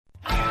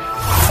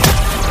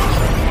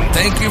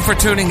Thank you for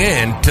tuning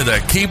in to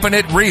the Keeping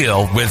It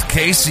Real with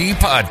KC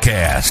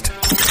podcast,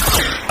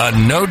 a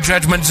no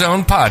judgment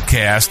zone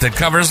podcast that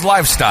covers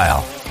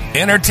lifestyle,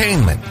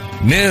 entertainment,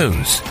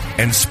 news,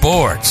 and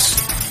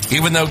sports.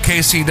 Even though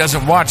KC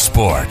doesn't watch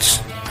sports,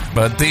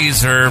 but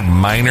these are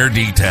minor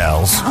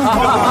details.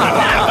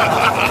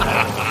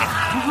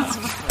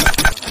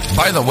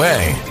 By the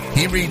way,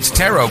 he reads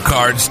tarot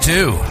cards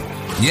too.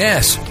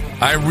 Yes,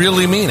 I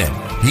really mean it.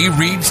 He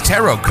reads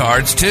tarot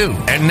cards too.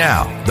 And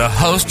now, the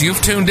host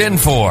you've tuned in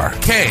for,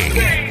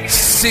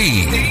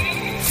 KC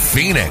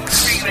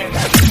Phoenix.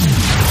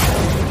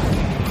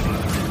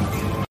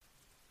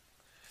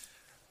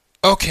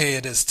 Okay,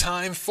 it is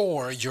time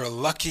for your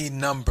lucky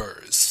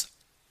numbers.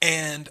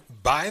 And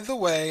by the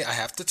way, I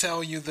have to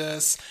tell you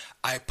this,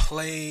 I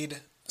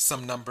played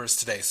some numbers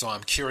today, so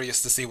I'm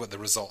curious to see what the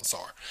results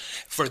are.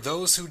 For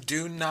those who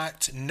do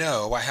not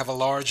know, I have a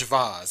large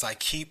vase. I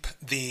keep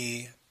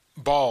the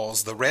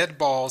balls, the red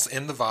balls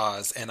in the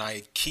vase, and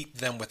I keep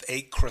them with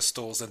 8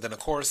 crystals, and then of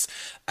course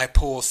I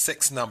pull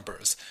 6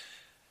 numbers.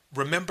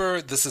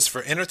 Remember, this is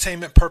for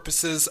entertainment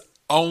purposes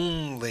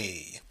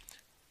only.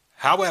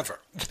 However,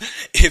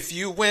 if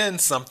you win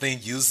something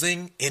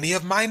using any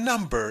of my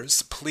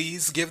numbers,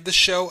 please give the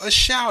show a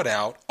shout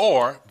out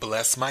or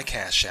bless my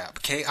Cash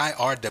App,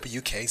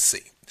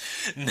 KIRWKC.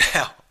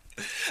 Now,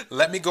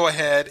 let me go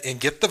ahead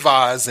and get the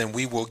vase and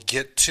we will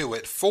get to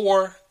it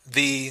for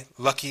the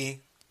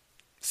lucky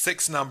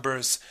 6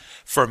 numbers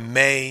for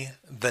May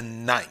the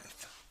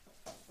 9th.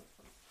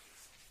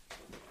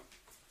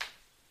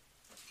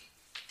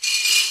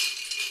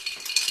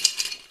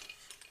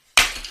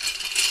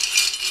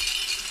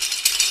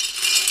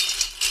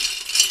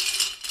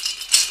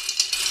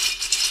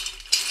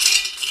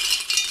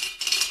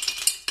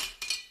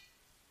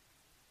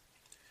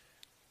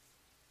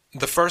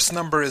 The first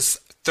number is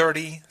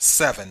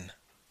 37.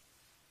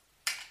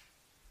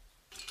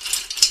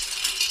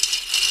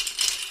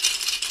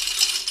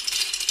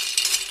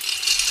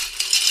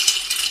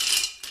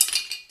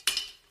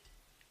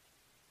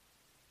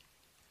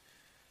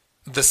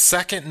 The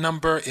second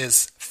number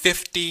is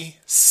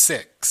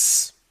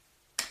 56.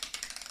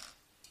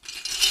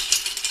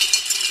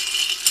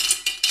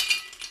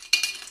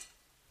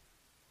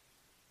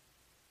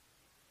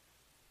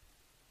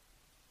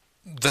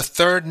 The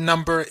third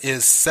number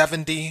is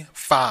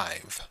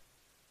 75.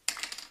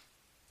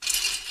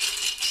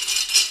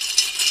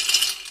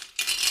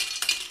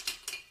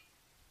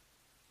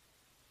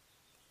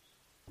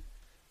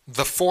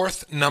 The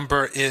fourth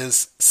number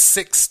is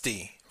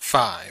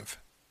 65.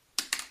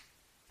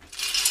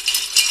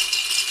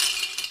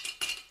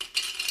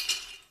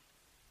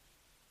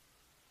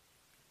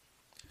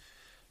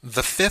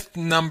 The fifth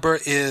number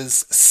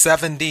is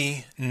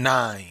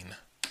 79.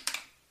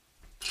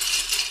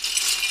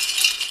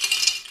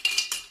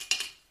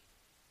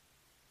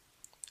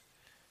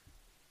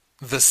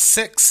 The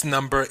sixth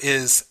number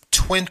is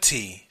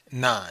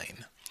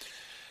 29.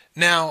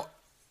 Now,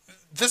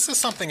 this is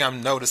something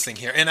I'm noticing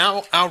here, and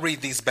I'll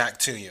read these back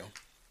to you.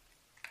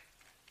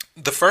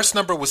 The first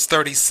number was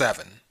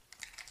 37.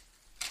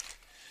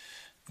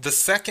 The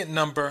second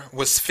number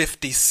was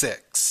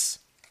 56.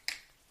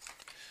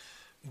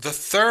 The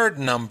third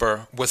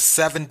number was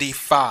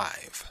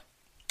 75.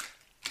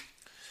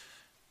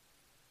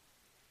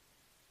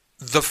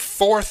 The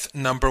fourth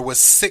number was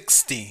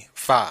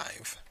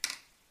 65.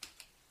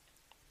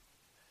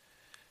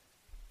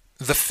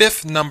 The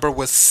fifth number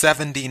was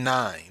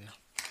 79.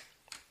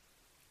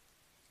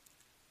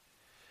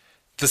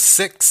 The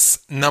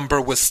sixth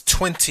number was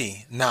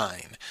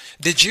 29.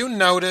 Did you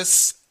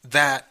notice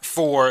that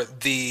for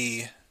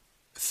the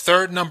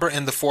third number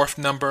and the fourth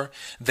number,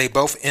 they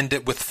both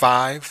ended with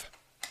 5?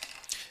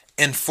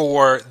 And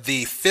for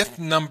the fifth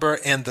number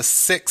and the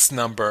sixth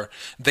number,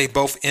 they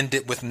both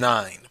ended with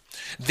 9.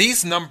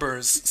 These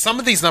numbers, some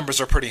of these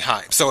numbers are pretty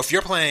high. So if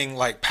you're playing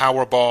like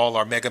Powerball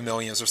or Mega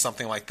Millions or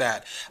something like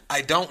that,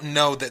 I don't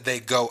know that they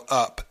go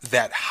up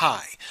that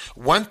high.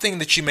 One thing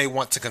that you may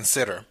want to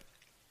consider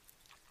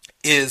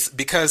is,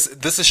 because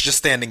this is just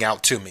standing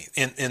out to me,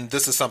 and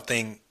this is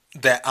something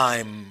that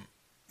I'm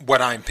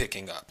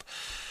picking up.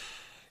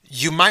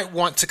 You might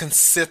want to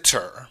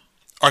consider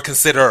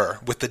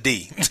with the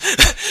D,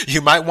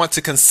 you might want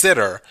to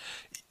consider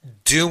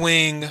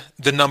doing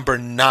the number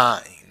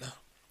 9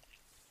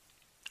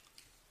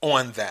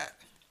 on that,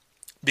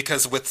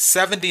 because with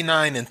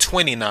 79 and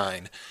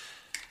 29,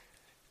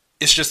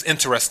 it's just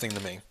interesting to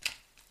me.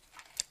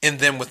 And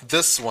then with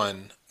this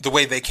one, the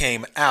way they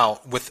came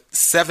out with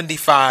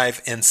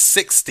 75 and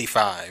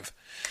 65,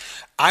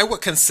 I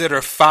would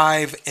consider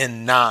 5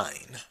 and 9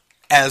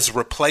 as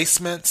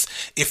replacements.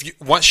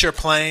 Once you're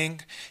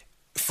playing,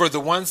 for the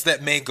ones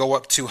that may go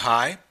up too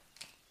high,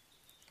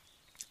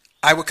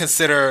 I would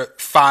consider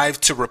 5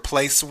 to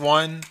replace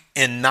one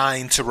and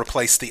 9 to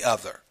replace the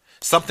other.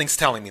 Something's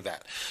telling me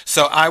that.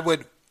 So I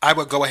would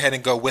go ahead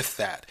and go with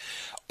that.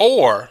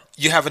 Or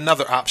you have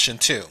another option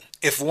too.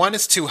 If one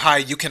is too high,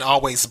 you can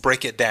always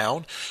break it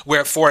down.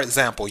 Where, for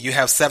example, you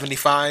have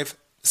 75,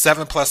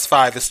 7 plus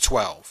 5 is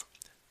 12.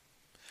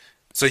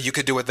 So you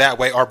could do it that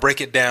way, or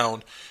break it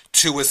down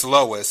to its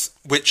lowest,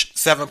 which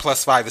 7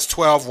 plus 5 is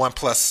 12, 1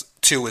 plus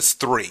 2 is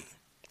 3,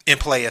 and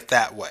play it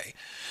that way.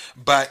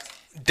 But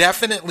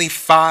definitely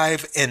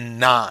 5 and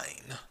 9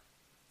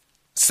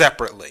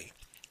 separately.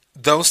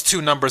 Those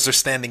two numbers are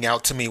standing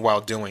out to me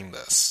while doing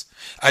this.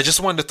 I just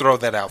wanted to throw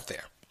that out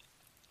there,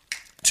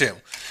 too.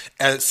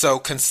 So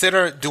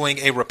consider doing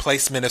a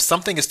replacement if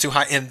something is too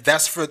high, and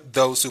that's for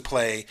those who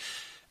play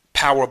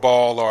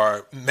Powerball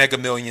or Mega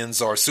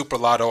Millions or Super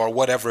Lotto or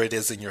whatever it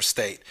is in your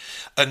state.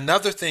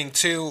 Another thing,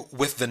 too,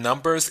 with the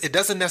numbers, it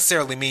doesn't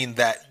necessarily mean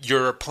that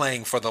you're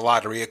playing for the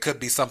lottery. It could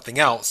be something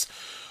else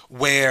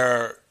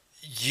where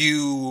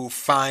you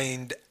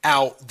find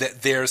out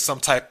that there's some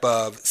type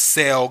of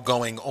sale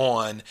going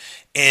on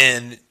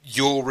and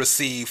you'll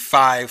receive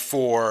 5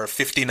 for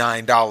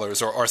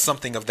 $59 or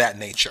something of that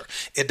nature.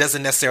 It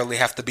doesn't necessarily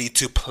have to be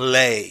to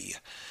play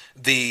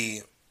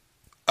the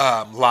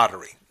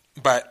lottery.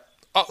 But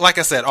like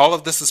I said, all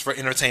of this is for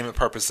entertainment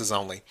purposes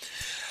only.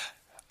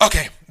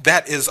 Okay,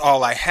 that is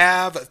all I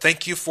have.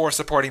 Thank you for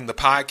supporting the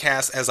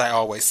podcast. As I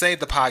always say,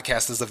 the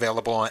podcast is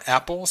available on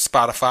Apple,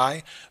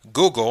 Spotify,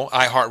 Google,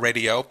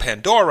 iHeartRadio,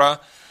 Pandora,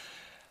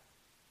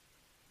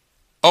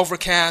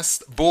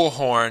 Overcast,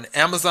 Bullhorn,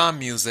 Amazon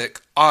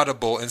Music,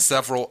 Audible, and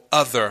several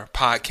other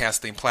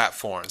podcasting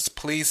platforms.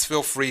 Please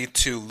feel free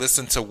to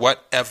listen to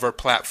whatever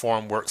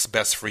platform works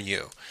best for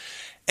you.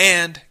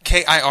 And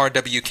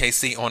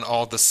KIRWKC on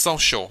all the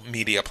social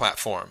media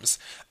platforms.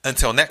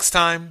 Until next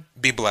time,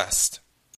 be blessed.